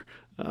answer.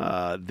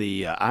 I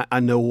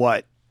know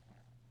what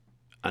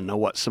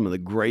some of the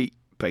great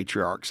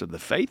patriarchs of the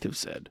faith have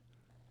said,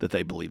 that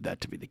they believe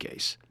that to be the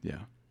case.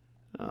 Yeah.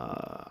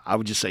 I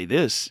would just say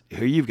this: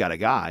 here you've got a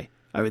guy.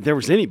 I mean, if there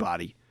was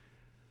anybody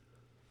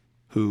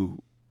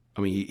who,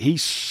 he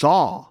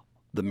saw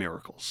the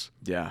miracles.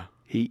 Yeah.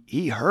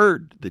 He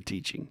heard the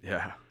teaching.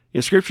 Yeah.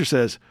 Scripture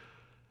says,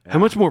 how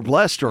much more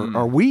blessed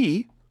are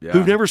we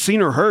who've never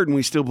seen or heard, and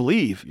we still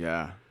believe.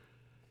 Yeah.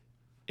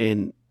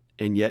 And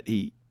yet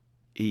he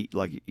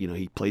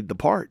played the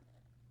part,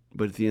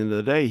 but at the end of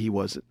the day, he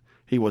wasn't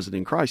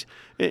in Christ.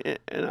 And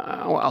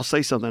I'll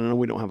say something. I know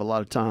we don't have a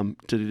lot of time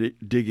to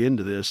dig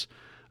into this,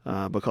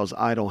 because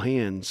idle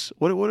hands.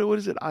 What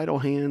is it? Idle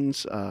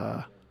hands.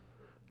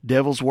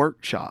 Devil's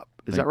workshop.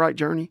 Is that right,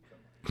 Journey?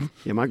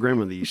 Yeah, my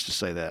grandmother used to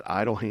say that.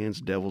 Idle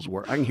hands, devil's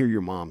work. I can hear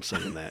your mom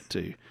saying that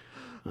too.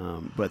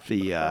 But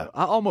I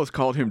almost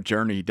called him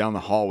Journey down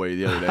the hallway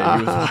the other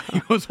day.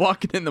 He was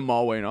walking in the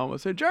hallway and I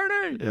almost said,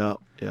 Journey. Yeah.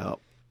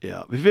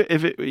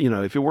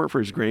 If it weren't for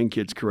his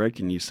grandkids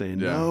correcting you, saying,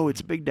 no,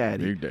 it's Big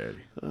Daddy. Big Daddy.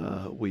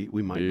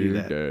 We might do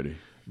that. Big Daddy.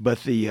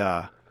 But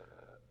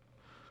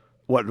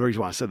the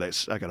reason why I said that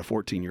is I got a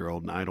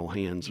 14-year-old and idle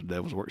hands of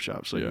Devil's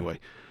Workshop. So anyway,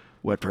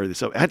 we'll have to hurry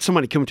this up. I had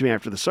somebody come to me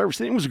after the service,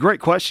 and it was a great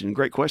question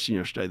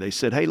yesterday. They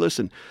said, hey,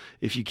 listen,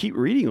 if you keep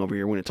reading over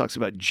here, when it talks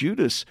about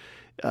Judas,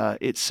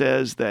 it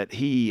says that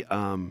he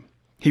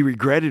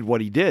regretted what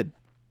he did,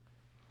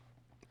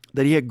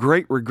 that he had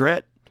great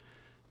regret.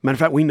 Matter of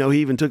fact, we know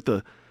he even took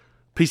the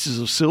pieces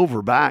of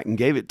silver back and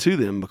gave it to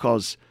them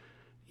because,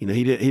 he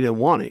didn't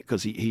want it,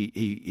 because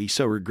he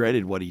so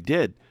regretted what he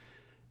did.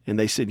 And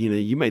they said,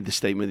 you made the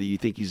statement that you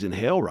think he's in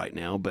hell right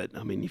now, but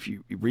if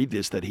you read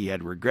this, that he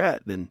had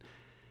regret, then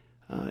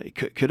it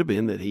could have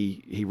been that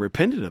he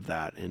repented of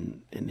that,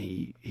 and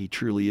he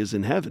truly is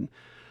in heaven.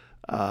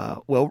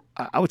 Well,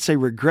 I would say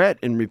regret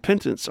and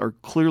repentance are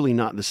clearly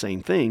not the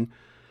same thing.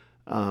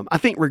 I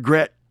think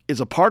regret is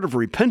a part of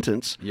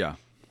repentance. Yeah.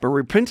 But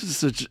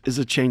repentance is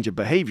a change of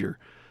behavior.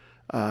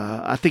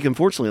 I think,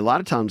 unfortunately, a lot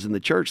of times in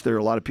the church, there are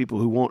a lot of people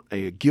who want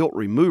a guilt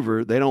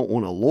remover. They don't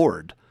want a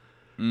Lord.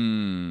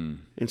 And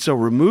so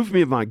remove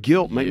me of my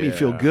guilt, make me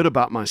feel good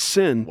about my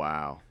sin.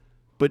 Wow.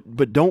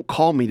 But don't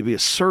call me to be a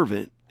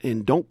servant,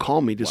 and don't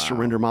call me to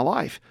surrender my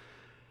life.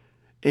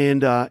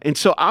 And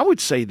so I would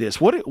say this.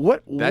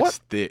 That's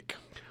thick.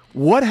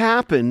 What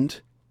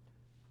happened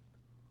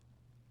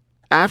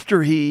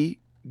after he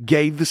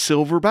gave the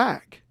silver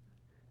back?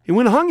 He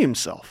went and hung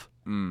himself.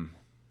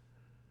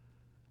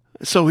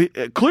 So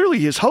clearly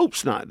his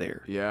hope's not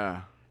there.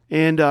 Yeah.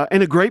 And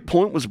a great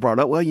point was brought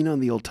up. Well, in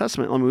the Old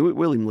Testament, I mean,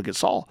 we'll even look at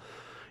Saul.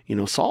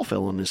 Saul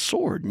fell on his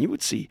sword, and you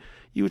would see,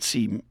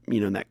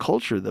 in that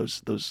culture,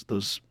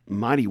 those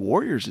mighty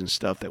warriors and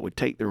stuff that would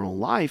take their own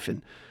life.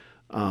 And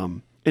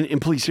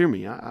please hear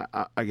me.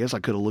 I guess I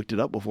could have looked it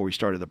up before we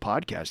started the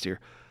podcast here.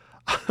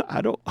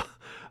 I don't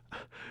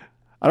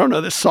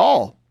know that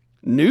Saul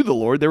knew the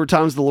Lord. There were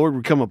times the Lord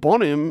would come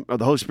upon him, or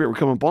the Holy Spirit would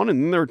come upon him,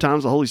 and then there were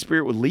times the Holy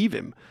Spirit would leave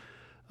him.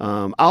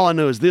 All I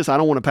know is this: I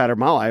don't want to pattern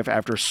my life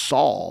after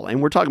Saul,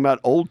 and we're talking about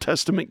Old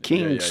Testament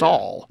King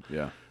Saul.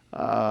 Yeah.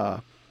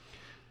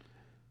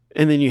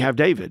 And then you have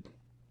David.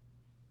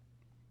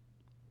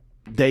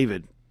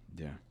 David,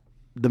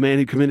 the man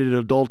who committed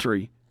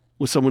adultery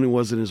with someone who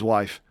wasn't his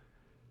wife.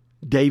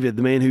 David,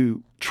 the man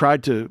who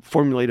tried to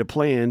formulate a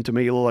plan to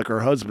make it look like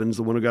her husband's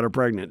the one who got her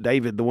pregnant.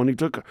 David, the one who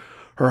took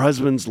her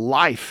husband's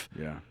life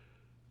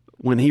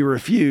when he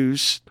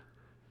refused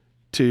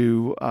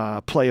to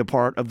play a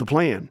part of the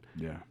plan.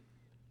 Yeah.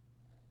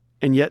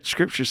 And yet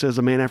Scripture says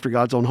a man after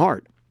God's own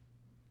heart.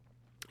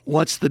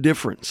 What's the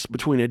difference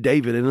between a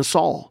David and a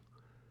Saul?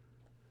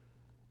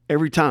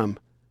 Every time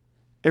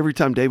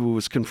David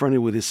was confronted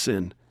with his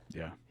sin,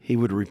 he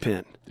would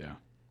repent. Yeah.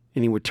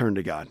 And he would turn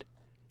to God.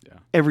 Yeah.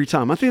 Every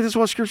time. I think that's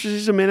what Scripture says.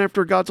 He's a man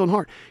after God's own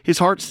heart. His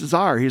heart's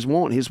desire, his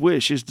want, his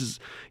wish, his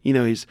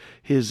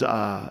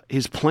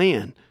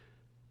plan.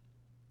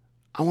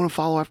 I want to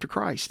follow after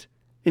Christ.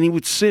 And he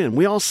would sin.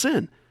 We all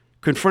sin.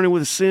 Confronted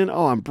with a sin,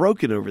 I'm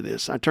broken over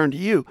this. I turn to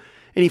you.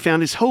 And he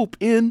found his hope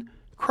in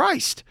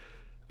Christ,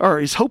 or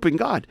his hope in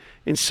God.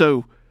 And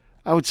so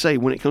I would say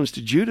when it comes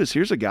to Judas,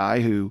 here's a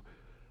guy who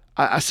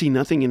I see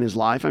nothing in his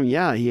life. I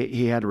mean,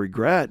 he had a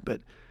regret,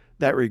 but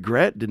that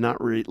regret did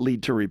not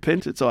lead to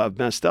repentance. I've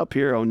messed up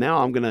here.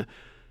 Now I'm going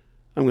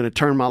to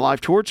turn my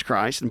life towards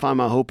Christ and find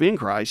my hope in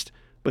Christ.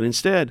 But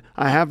instead,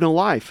 I have no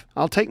life.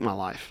 I'll take my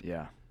life.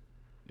 Yeah.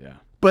 Yeah.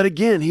 But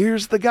again,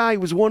 here's the guy who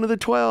was one of the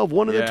 12,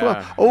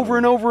 over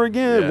and over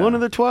again, one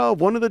of the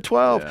 12.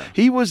 Yeah.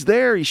 He was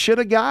there. He should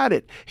have got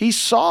it. He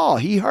saw,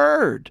 he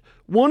heard.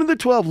 One of the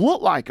 12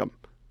 looked like him.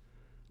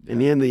 Yeah.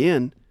 And in the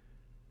end,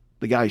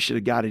 the guy should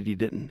have got it. He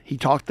didn't. He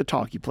talked the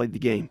talk. He played the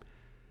game.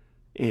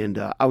 And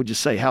I would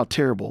just say how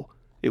terrible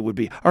it would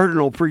be. I heard an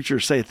old preacher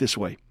say it this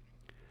way.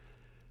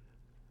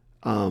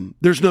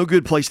 There's no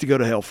good place to go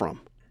to hell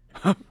from.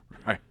 Right.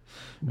 Yeah.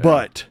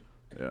 But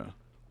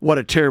what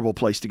a terrible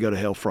place to go to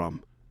hell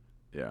from.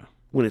 Yeah.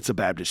 When it's a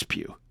Baptist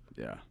pew.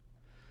 Yeah.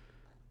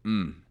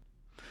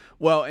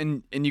 Well,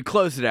 and you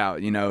close it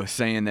out,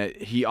 saying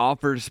that he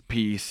offers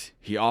peace,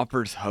 he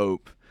offers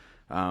hope.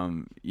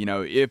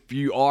 If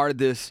you are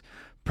this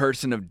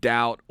person of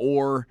doubt,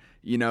 or,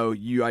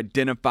 you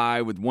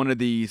identify with one of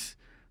these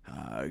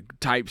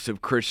types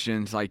of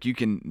Christians, like, you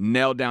can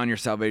nail down your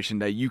salvation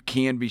day. You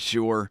can be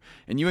sure,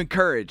 and you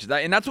encourage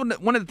that. And that's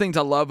one of the things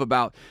I love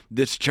about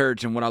this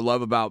church, and what I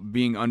love about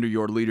being under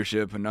your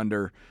leadership and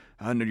under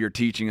your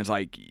teaching is,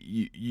 like,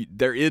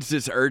 there is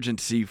this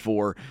urgency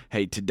for,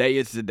 hey, today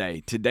is the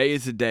day. Today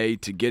is the day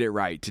to get it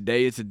right.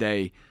 Today is the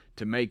day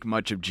to make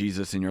much of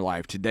Jesus in your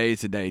life. Today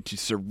is the day to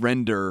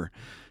surrender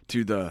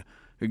to the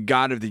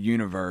God of the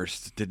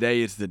universe.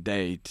 Today is the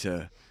day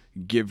to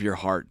give your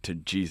heart to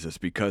Jesus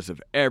because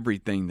of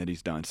everything that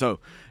he's done. So,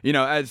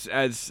 as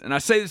and I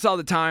say this all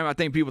the time, I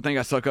think people think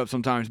I suck up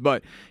sometimes,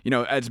 but,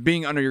 as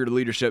being under your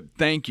leadership,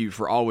 thank you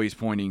for always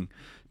pointing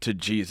to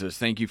Jesus.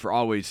 Thank you for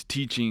always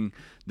teaching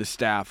the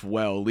staff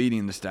well,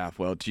 leading the staff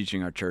well,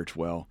 teaching our church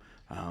well.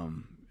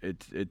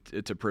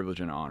 It's a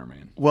privilege and an honor,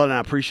 man. Well, and I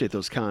appreciate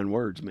those kind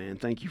words, man.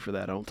 Thank you for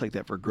that. I don't take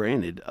that for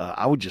granted.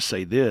 I would just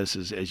say this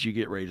as you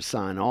get ready to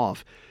sign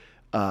off.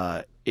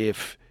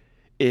 If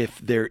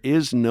there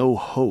is no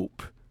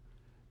hope,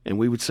 and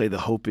we would say the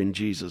hope in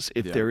Jesus,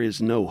 if there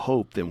is no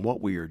hope, then what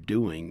we are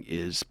doing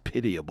is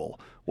pitiable.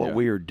 What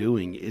we are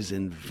doing is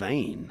in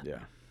vain. Yeah.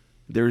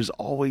 There's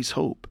always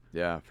hope.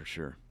 Yeah, for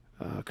sure.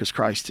 Because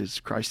Christ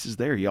is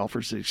there. He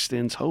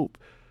extends hope.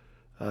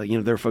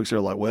 There are folks that are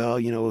like,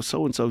 well,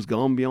 so-and-so's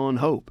gone beyond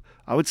hope.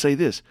 I would say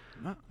this.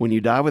 When you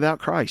die without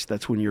Christ,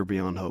 that's when you're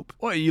beyond hope.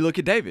 Well, you look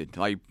at David.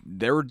 Like,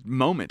 there were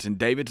moments in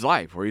David's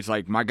life where he's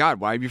like, my God,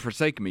 why have you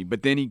forsaken me?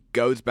 But then he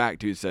goes back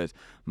to, says,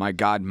 my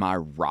God, my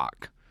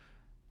rock.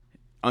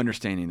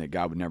 Understanding that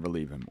God would never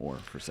leave him or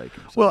forsake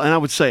him. So. Well, and I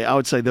would say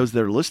those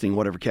that are listening,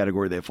 whatever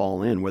category they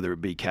fall in, whether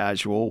it be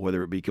casual,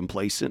 whether it be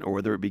complacent, or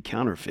whether it be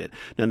counterfeit.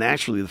 Now,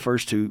 naturally, the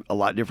first two a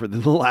lot different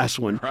than the last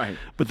one. Right.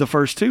 But the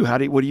first two,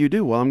 what do you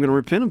do? Well, I'm going to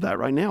repent of that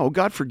right now. Oh,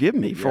 God, forgive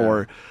me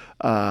for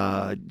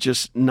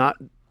just not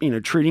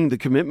treating the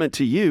commitment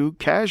to you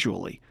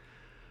casually,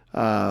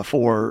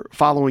 for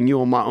following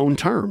you on my own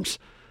terms,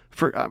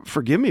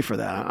 Forgive me for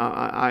that.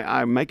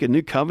 I make a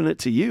new covenant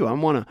to you.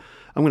 I'm going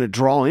to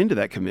draw into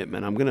that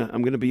commitment. I'm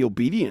going to be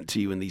obedient to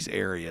you in these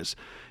areas.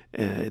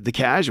 The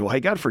casual, hey,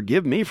 God,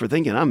 forgive me for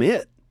thinking I'm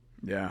it.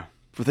 Yeah.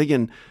 For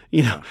thinking,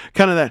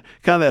 kind of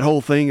that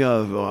whole thing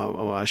of,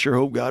 I sure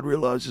hope God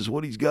realizes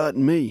what He's got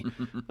in me.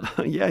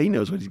 Yeah, He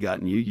knows what He's got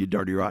in you, you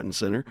dirty, rotten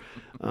sinner.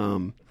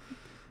 No,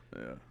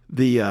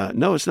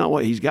 it's not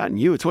what He's got in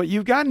you. It's what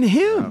you've got in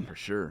Him. Yeah, for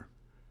sure.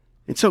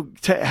 And so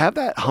to have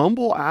that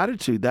humble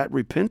attitude, that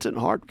repentant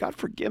heart, God,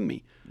 forgive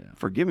me. Yeah.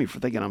 Forgive me for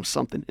thinking I'm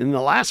something. And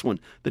the last one,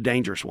 the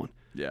dangerous one.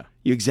 Yeah.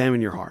 You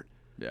examine your heart.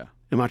 Yeah.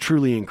 Am I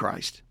truly in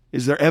Christ?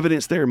 Is there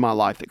evidence there in my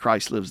life that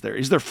Christ lives there?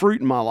 Is there fruit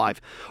in my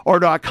life? Or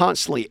do I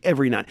constantly,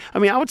 every night? I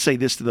mean, I would say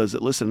this to those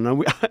that listen.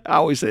 And I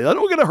always say, I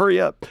don't get to hurry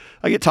up.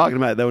 I get talking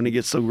about it, though, when it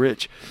gets so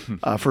rich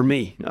for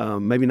me.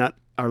 Maybe not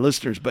our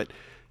listeners, but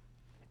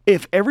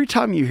if every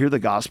time you hear the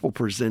gospel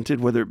presented,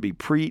 whether it be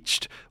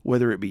preached,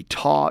 whether it be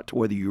taught,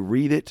 whether you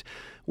read it,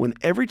 when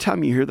every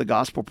time you hear the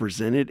gospel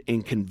presented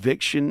and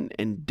conviction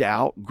and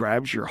doubt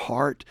grabs your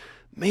heart,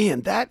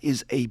 man, that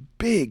is a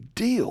big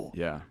deal.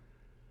 Yeah.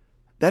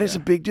 That is a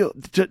big deal.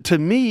 To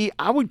me,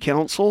 I would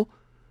counsel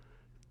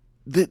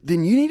that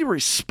then you need to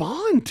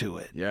respond to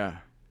it. Yeah.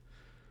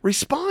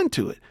 Respond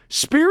to it.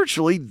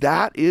 Spiritually,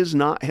 that is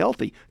not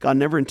healthy. God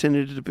never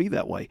intended it to be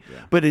that way.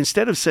 Yeah. But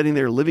instead of sitting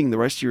there living the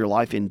rest of your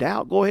life in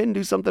doubt, go ahead and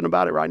do something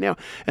about it right now.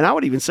 And I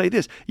would even say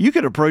this. You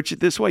could approach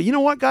it this way. You know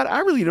what, God? I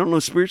really don't know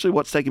spiritually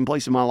what's taking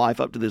place in my life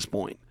up to this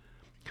point.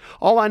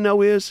 All I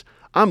know is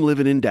I'm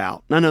living in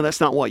doubt. And I know that's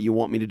not what you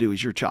want me to do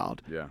as your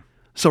child. Yeah.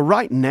 So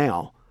right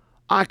now,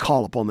 I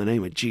call upon the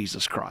name of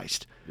Jesus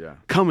Christ. Yeah.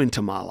 Come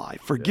into my life.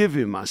 Forgive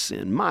me my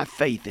sin. My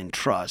faith and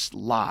trust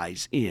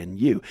lies in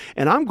you.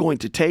 And I'm going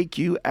to take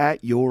you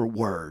at your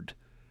word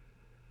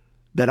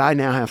that I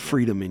now have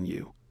freedom in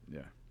you.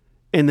 Yeah.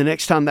 And the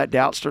next time that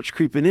doubt starts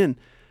creeping in,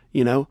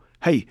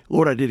 hey,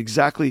 Lord, I did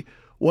exactly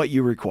what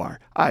you require.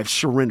 I've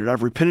surrendered.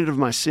 I've repented of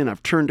my sin.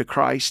 I've turned to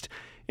Christ.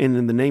 And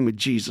in the name of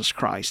Jesus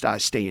Christ, I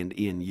stand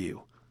in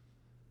you.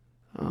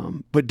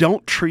 But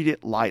don't treat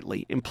it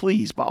lightly. And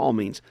please, by all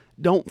means,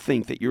 don't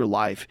think that your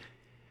life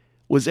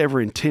was ever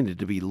intended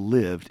to be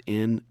lived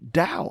in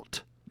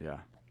doubt. Yeah.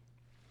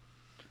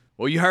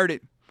 Well, you heard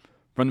it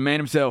from the man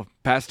himself,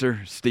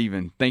 Pastor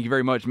Stephen. Thank you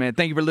very much, man.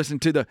 Thank you for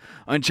listening to The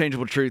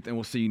Unchangeable Truth, and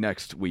we'll see you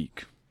next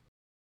week.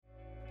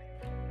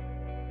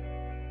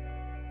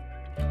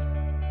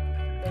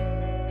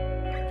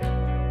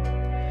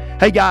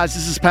 Hey guys,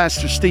 this is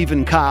Pastor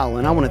Stephen Kyle,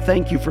 and I want to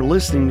thank you for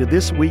listening to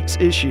this week's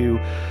issue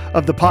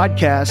of the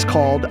podcast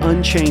called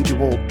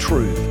Unchangeable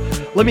Truth.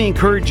 Let me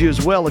encourage you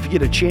as well, if you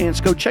get a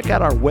chance, go check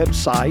out our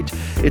website.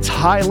 It's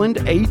Highland,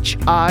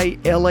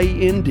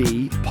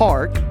 Hiland,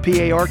 Park,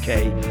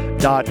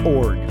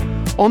 Park.org.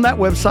 On that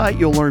website,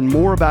 you'll learn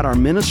more about our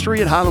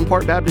ministry at Highland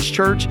Park Baptist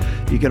Church.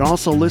 You can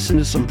also listen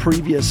to some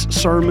previous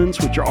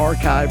sermons, which are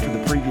archived for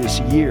the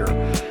previous year.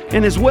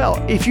 And as well,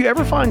 if you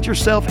ever find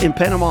yourself in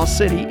Panama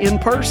City in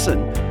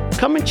person,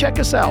 come and check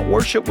us out.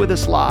 Worship with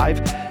us live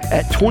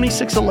at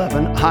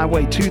 2611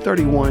 Highway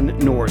 231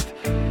 North.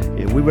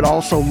 And we would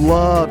also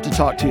love to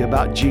talk to you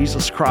about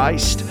Jesus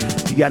Christ.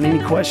 If you got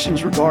any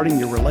questions regarding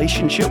your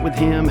relationship with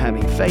Him,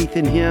 having faith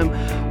in Him,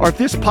 or if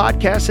this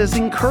podcast has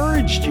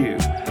encouraged you,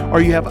 or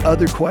you have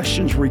other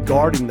questions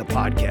regarding the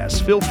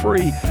podcast, feel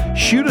free,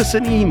 shoot us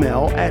an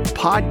email at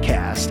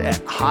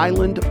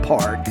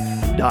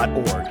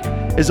podcast@highlandpark.org.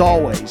 As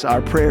always,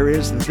 our prayer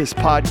is that this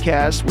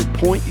podcast would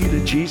point you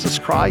to Jesus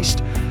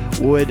Christ,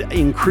 would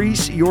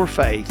increase your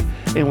faith,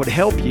 and would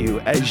help you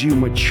as you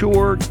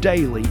mature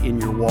daily in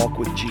your walk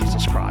with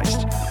Jesus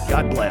Christ.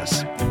 God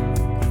bless.